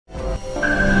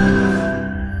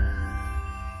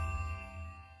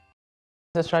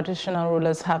The traditional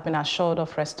rulers have been assured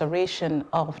of restoration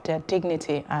of their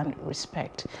dignity and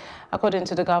respect. According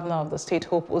to the governor of the state,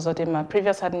 Hope Uzodinma,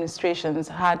 previous administrations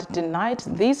had denied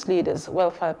these leaders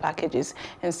welfare packages,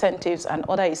 incentives, and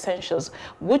other essentials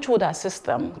which would assist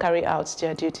them carry out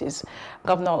their duties.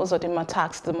 Governor Uzodinma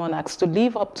tasked the monarchs to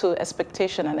live up to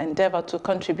expectation and endeavor to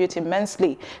contribute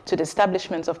immensely to the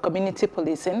establishment of community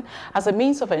policing as a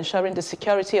means of ensuring the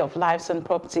security of lives and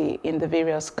property in the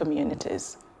various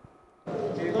communities.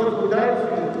 Because without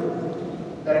you,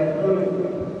 there is no living.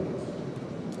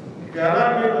 If you allow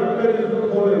me to play this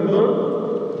football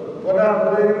alone, whether I'm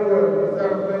playing well, if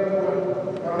I'm playing well,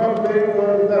 if I'm not playing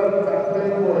well, if I'm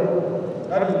playing well,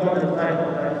 that is not the type of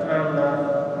lifestyle that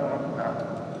I want to have.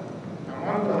 I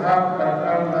want to have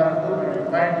lifestyle that will be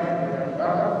reminding me of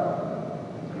balance.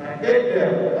 And I get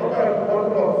there, not by a couple of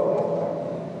small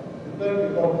to tell the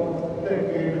government, thank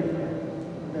you.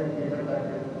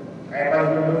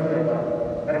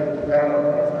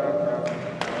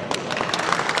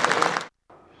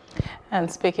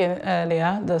 And speaking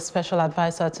earlier, the special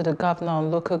advisor to the governor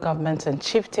on local government and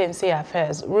chieftaincy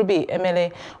affairs, Ruby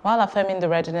Emele, while affirming the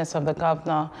readiness of the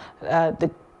governor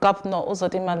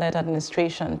Uzodinma-led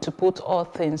administration to put all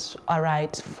things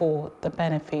aright for the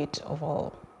benefit of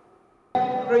all.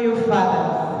 Royal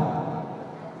fathers,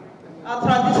 our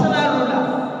traditional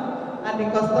rulers, and the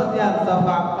custodians of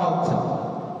our culture.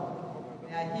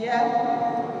 They are here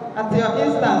at your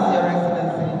instance, Your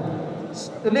Excellency,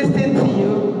 to listen to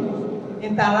you,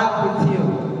 interact with you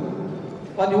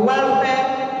for the welfare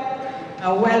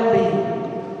and well-being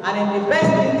and in the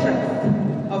best interest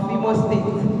of Imo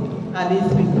State and its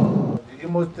people. The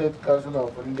Imo State Council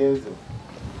of Ndezo,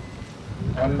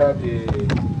 under the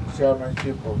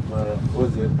chairmanship of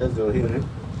Uzodinma,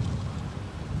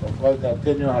 of course, their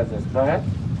tenure has expired.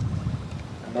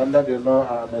 And under the law,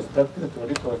 I am expected to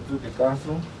reconstitute the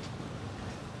council.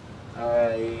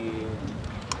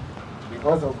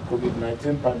 Because of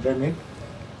COVID-19 pandemic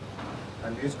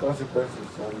and its consequences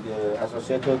and the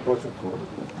associated protocol,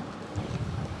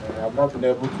 I have not been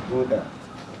able to do that.